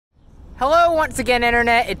Hello once again,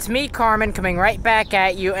 Internet. It's me, Carmen, coming right back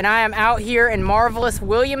at you, and I am out here in marvelous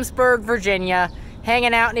Williamsburg, Virginia,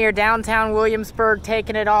 hanging out near downtown Williamsburg,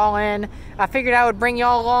 taking it all in. I figured I would bring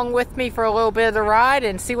y'all along with me for a little bit of the ride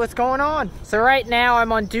and see what's going on. So right now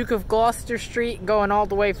I'm on Duke of Gloucester Street, going all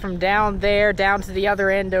the way from down there down to the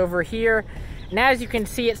other end over here. And as you can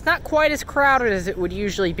see, it's not quite as crowded as it would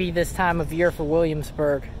usually be this time of year for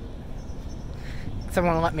Williamsburg.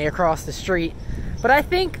 Someone let me across the street. But I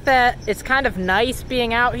think that it's kind of nice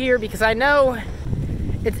being out here because I know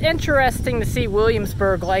it's interesting to see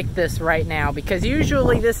Williamsburg like this right now, because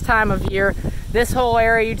usually this time of year, this whole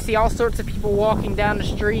area, you'd see all sorts of people walking down the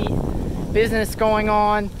street, business going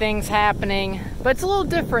on, things happening, but it's a little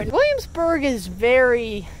different. Williamsburg is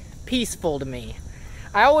very peaceful to me.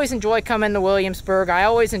 I always enjoy coming to Williamsburg. I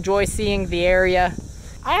always enjoy seeing the area.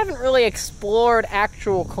 I haven't really explored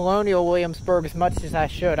actual Colonial Williamsburg as much as I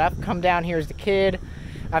should. I've come down here as a kid.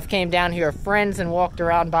 I've came down here with friends and walked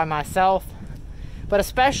around by myself. But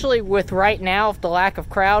especially with right now, with the lack of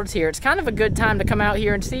crowds here, it's kind of a good time to come out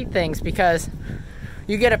here and see things, because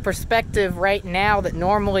you get a perspective right now that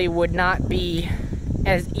normally would not be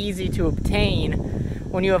as easy to obtain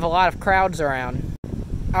when you have a lot of crowds around.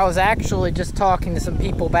 I was actually just talking to some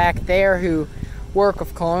people back there who work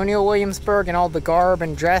of Colonial Williamsburg and all the garb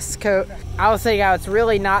and dress code. I was saying how it's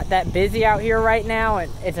really not that busy out here right now,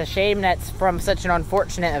 and it's a shame that's from such an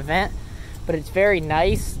unfortunate event, but it's very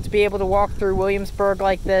nice to be able to walk through Williamsburg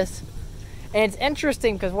like this. And it's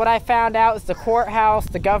interesting because what I found out is the courthouse,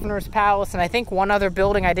 the governor's palace, and I think one other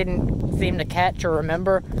building I didn't seem to catch or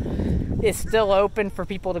remember is still open for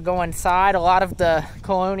people to go inside. A lot of the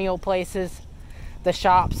colonial places, the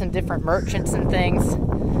shops and different merchants and things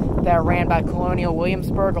that are ran by Colonial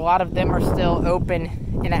Williamsburg, a lot of them are still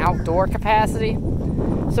open in an outdoor capacity.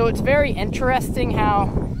 So it's very interesting how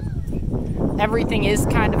everything is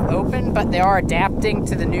kind of open, but they are adapting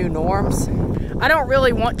to the new norms. I don't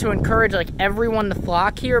really want to encourage like everyone to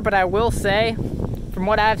flock here, but I will say, from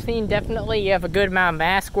what I've seen, definitely you have a good amount of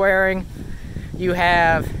mask wearing. You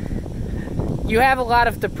have a lot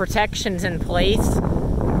of the protections in place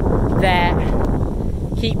that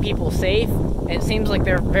keep people safe. It seems like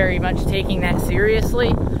they're very much taking that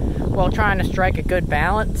seriously while trying to strike a good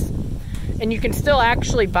balance. And you can still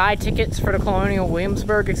actually buy tickets for the Colonial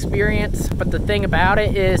Williamsburg experience, but the thing about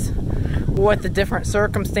it is, with the different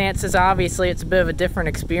circumstances, obviously it's a bit of a different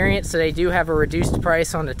experience, so they do have a reduced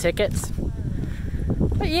price on the tickets.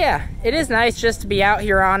 But yeah, it is nice just to be out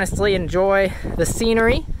here, honestly, enjoy the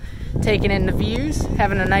scenery, taking in the views,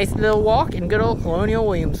 having a nice little walk in good old Colonial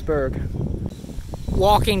Williamsburg.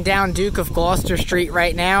 Walking down Duke of Gloucester Street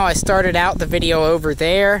right now. I started out the video over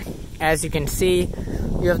there. As you can see,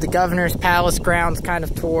 you have the Governor's Palace grounds kind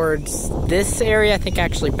of towards this area. I think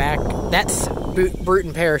actually back, that's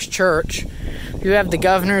Bruton Parish Church. You have the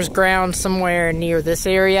Governor's grounds somewhere near this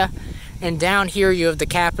area. And down here you have the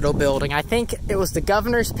Capitol building. I think it was the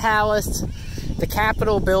Governor's Palace, the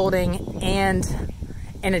Capitol building, and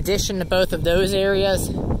in addition to both of those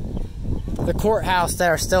areas, the courthouse that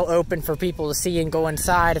are still open for people to see and go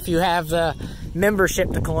inside if you have the membership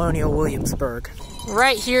to Colonial Williamsburg.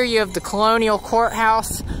 Right here you have the Colonial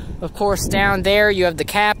Courthouse. Of course, down there you have the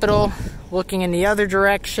Capitol. Looking in the other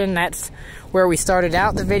direction, that's where we started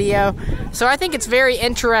out the video. So I think it's very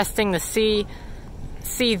interesting to see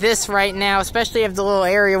this right now, especially of the little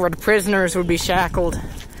area where the prisoners would be shackled.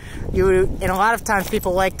 And a lot of times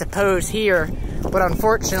people like to pose here, but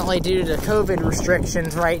unfortunately due to the COVID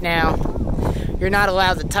restrictions right now, you're not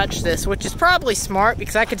allowed to touch this, which is probably smart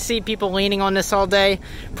because I could see people leaning on this all day.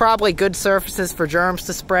 Probably good surfaces for germs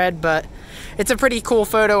to spread, but it's a pretty cool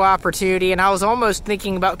photo opportunity, and I was almost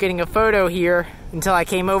thinking about getting a photo here until I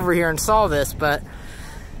came over here and saw this, but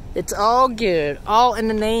it's all good. All in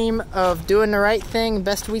the name of doing the right thing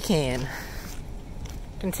best we can.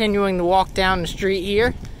 Continuing to walk down the street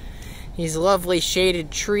here. These lovely shaded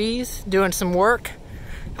trees, doing some work.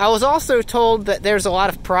 I was also told that there's a lot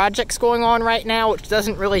of projects going on right now, which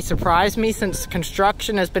doesn't really surprise me since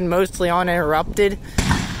construction has been mostly uninterrupted.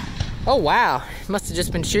 Oh wow, must have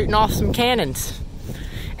just been shooting off some cannons.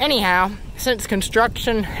 Anyhow, since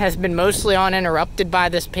construction has been mostly uninterrupted by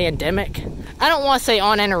this pandemic, I don't want to say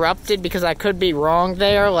uninterrupted because I could be wrong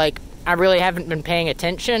there, like I really haven't been paying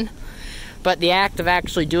attention, but the act of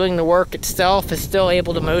actually doing the work itself is still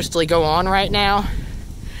able to mostly go on right now.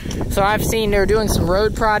 So I've seen they're doing some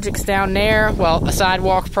road projects down there, well, a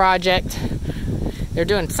sidewalk project. They're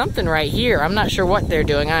doing something right here. I'm not sure what they're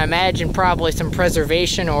doing. I imagine probably some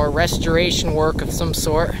preservation or restoration work of some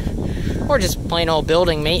sort. Or just plain old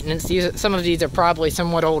building maintenance. Some of these are probably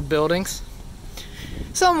somewhat old buildings.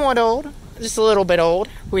 Somewhat old. just a little bit old.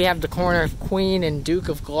 We have the corner of Queen and Duke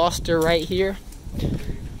of Gloucester right here.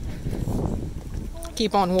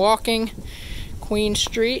 Keep on walking, Queen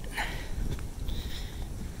Street.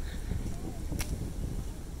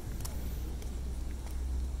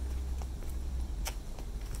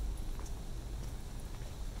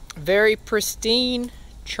 Very pristine,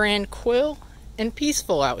 tranquil, and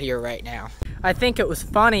peaceful out here right now. I think it was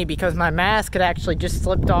funny because my mask had actually just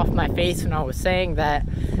slipped off my face when I was saying that.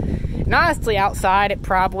 And honestly, outside it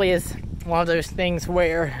probably is one of those things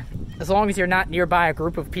where as long as you're not nearby a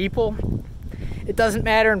group of people, it doesn't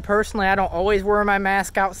matter. And personally, I don't always wear my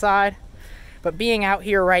mask outside. But being out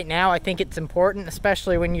here right now, I think it's important,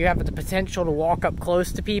 especially when you have the potential to walk up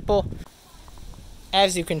close to people.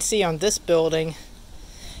 As you can see on this building,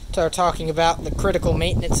 start talking about the critical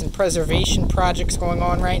maintenance and preservation projects going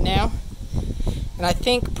on right now. And I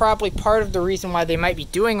think probably part of the reason why they might be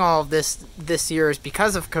doing all of this year is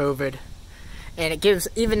because of COVID. And it gives,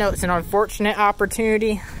 even though it's an unfortunate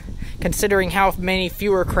opportunity, considering how many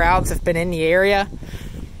fewer crowds have been in the area,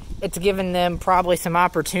 it's given them probably some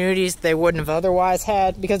opportunities they wouldn't have otherwise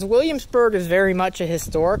had. Because Williamsburg is very much a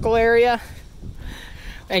historical area.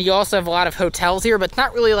 And you also have a lot of hotels here, but it's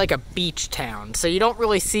not really like a beach town. So you don't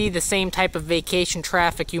really see the same type of vacation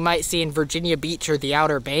traffic you might see in Virginia Beach or the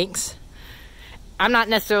Outer Banks. I'm not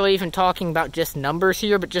necessarily even talking about just numbers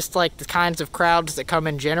here, but just like the kinds of crowds that come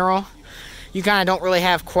in general. You kind of don't really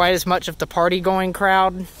have quite as much of the party-going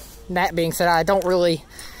crowd. And that being said,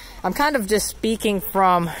 I'm kind of just speaking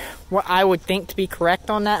from what I would think to be correct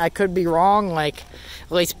on that. I could be wrong, like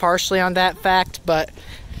at least partially on that fact, but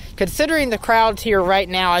considering the crowds here right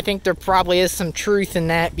now, I think there probably is some truth in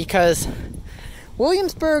that because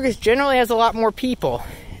Williamsburg generally has a lot more people.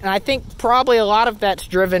 And I think probably a lot of that's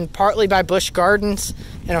driven partly by Busch Gardens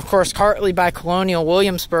and of course partly by Colonial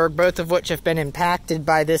Williamsburg, both of which have been impacted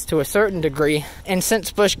by this to a certain degree. And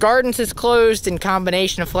since Busch Gardens is closed in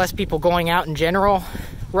combination of less people going out in general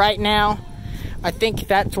right now, I think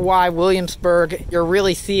that's why Williamsburg, you're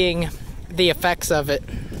really seeing the effects of it.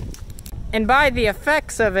 And by the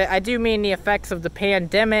effects of it, I do mean the effects of the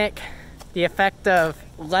pandemic, the effect of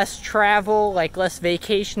less travel, like less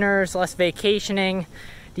vacationers, less vacationing,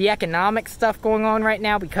 the economic stuff going on right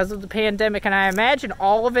now because of the pandemic, and I imagine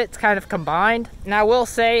all of it's kind of combined. And I will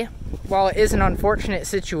say, while it is an unfortunate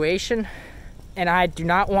situation, and I do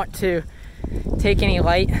not want to take any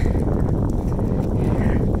light,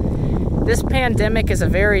 this pandemic is a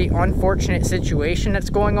very unfortunate situation that's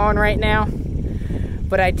going on right now.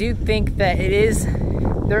 But I do think that it is,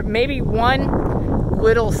 there may be one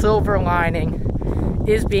little silver lining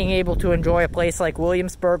is being able to enjoy a place like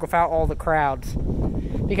Williamsburg without all the crowds.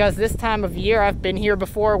 Because this time of year, I've been here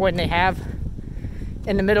before when they have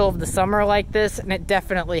in the middle of the summer like this, and it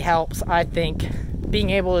definitely helps, I think, being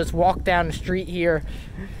able to just walk down the street here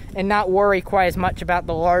and not worry quite as much about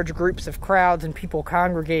the large groups of crowds and people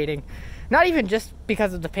congregating. Not even just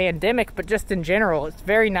because of the pandemic, but just in general. It's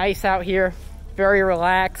very nice out here, very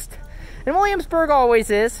relaxed. And Williamsburg always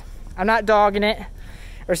is. I'm not dogging it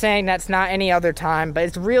or saying that's not any other time, but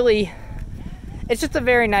it's just a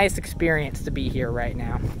very nice experience to be here right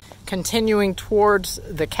now. Continuing towards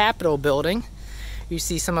the Capitol building, you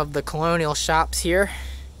see some of the Colonial shops here.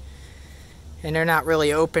 And they're not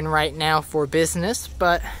really open right now for business,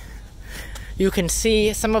 but you can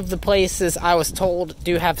see some of the places I was told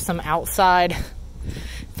do have some outside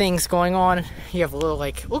things going on. You have a little,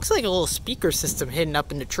 looks like a little speaker system hidden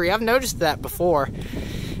up in the tree. I've noticed that before.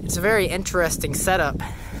 It's a very interesting setup.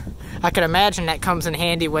 I can imagine that comes in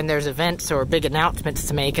handy when there's events or big announcements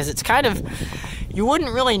to make, because it's kind of, you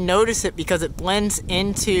wouldn't really notice it because it blends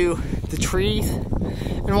into the trees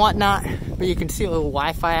and whatnot, but you can see a little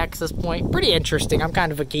Wi-Fi access point. Pretty interesting. I'm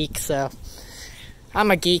kind of a geek, so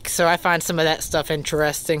I find some of that stuff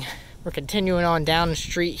interesting. We're continuing on down the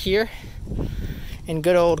street here in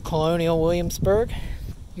good old Colonial Williamsburg.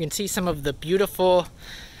 You can see some of the beautiful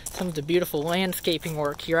landscaping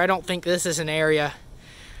work here. I don't think this is an area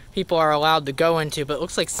people are allowed to go into, but it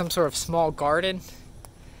looks like some sort of small garden.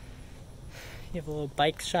 You have a little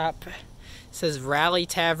bike shop. It says Rally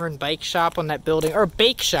Tavern Bike Shop on that building, or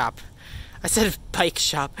Bake Shop. I said bike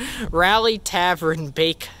shop. Rally Tavern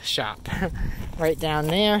Bake Shop. Right down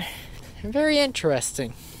there. Very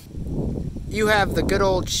interesting. You have the good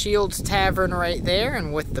old Shields Tavern right there,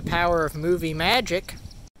 and with the power of movie magic,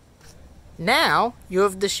 now you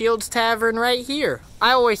have the Shields Tavern right here.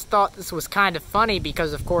 I always thought this was kind of funny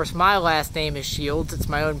because, of course, my last name is Shields. It's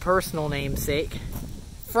my own personal namesake.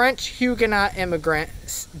 French Huguenot immigrant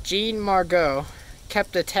Jean Margot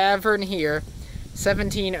kept a tavern here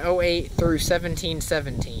 1708 through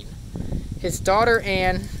 1717. His daughter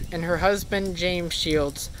Anne and her husband, James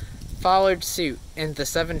Shields, followed suit in the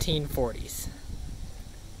 1740s.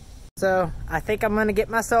 So, I think I'm gonna get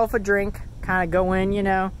myself a drink, kind of go in, you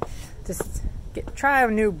know, just try a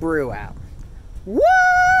new brew out.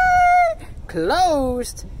 What?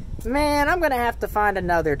 Closed? Man, I'm gonna have to find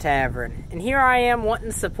another tavern. And here I am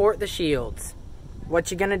wanting to support the Shields. What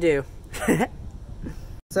you gonna do?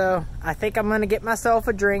 So, I think I'm gonna get myself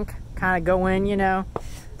a drink, kind of go in, you know,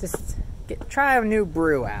 just try a new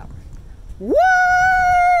brew out. What?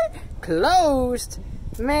 Closed?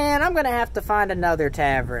 Man, I'm gonna have to find another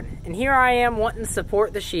tavern. And here I am wanting to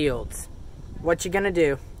support the Shields. What you gonna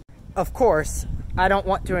do? Of course, I don't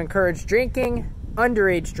want to encourage drinking,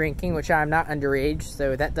 underage drinking, which I'm not underage,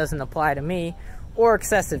 so that doesn't apply to me, or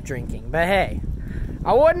excessive drinking. But hey,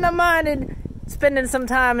 I wouldn't have minded spending some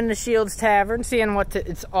time in the Shields Tavern, seeing what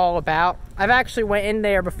it's all about. I've actually went in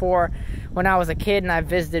there before when I was a kid, and I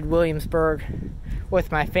visited Williamsburg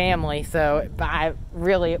with my family, so I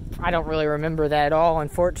don't really remember that at all,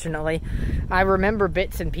 unfortunately. I remember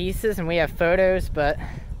bits and pieces, and we have photos, but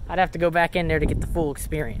I'd have to go back in there to get the full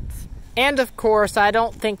experience. And of course, I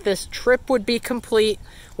don't think this trip would be complete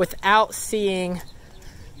without seeing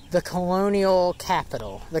the Colonial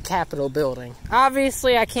Capitol, the Capitol building.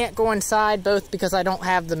 Obviously, I can't go inside, both because I don't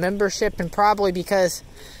have the membership and probably because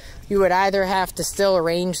you would either have to still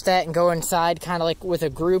arrange that and go inside kind of like with a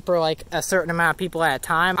group or like a certain amount of people at a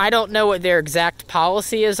time. I don't know what their exact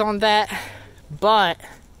policy is on that, but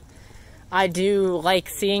I do like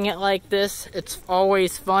seeing it like this. It's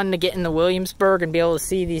always fun to get into Williamsburg and be able to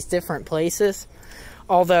see these different places.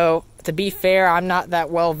 Although, to be fair, I'm not that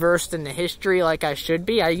well versed in the history like I should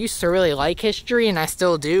be. I used to really like history, and I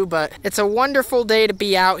still do, but it's a wonderful day to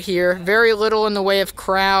be out here. Very little in the way of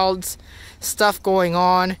crowds, stuff going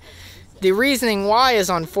on. The reasoning why is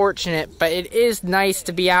unfortunate, but it is nice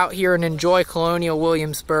to be out here and enjoy Colonial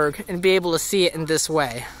Williamsburg and be able to see it in this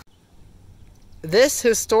way. This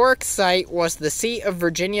historic site was the seat of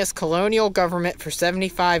Virginia's colonial government for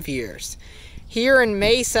 75 years. Here in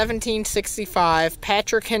May 1765,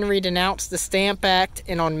 Patrick Henry denounced the Stamp Act,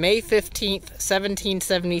 and on May 15,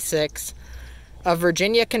 1776, a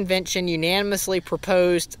Virginia convention unanimously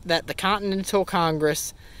proposed that the Continental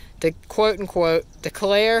Congress quote-unquote,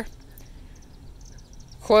 declare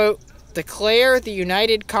the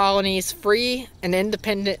United Colonies free and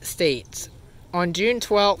independent states. On June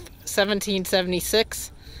 12,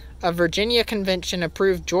 1776, a Virginia convention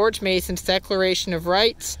approved George Mason's Declaration of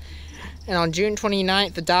Rights, and on June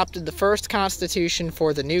 29th adopted the first constitution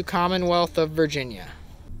for the new Commonwealth of Virginia.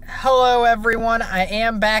 Hello everyone, I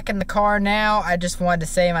am back in the car now. I just wanted to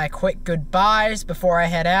say my quick goodbyes before I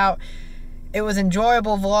head out. It was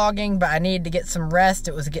enjoyable vlogging, but I needed to get some rest.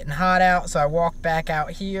 It was getting hot out, so I walked back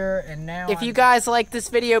out here, and now if you guys like this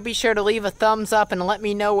video, be sure to leave a thumbs up and let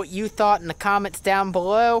me know what you thought in the comments down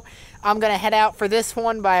below. I'm going to head out for this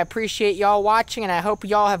one, but I appreciate y'all watching, and I hope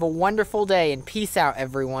y'all have a wonderful day, and peace out,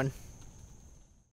 everyone.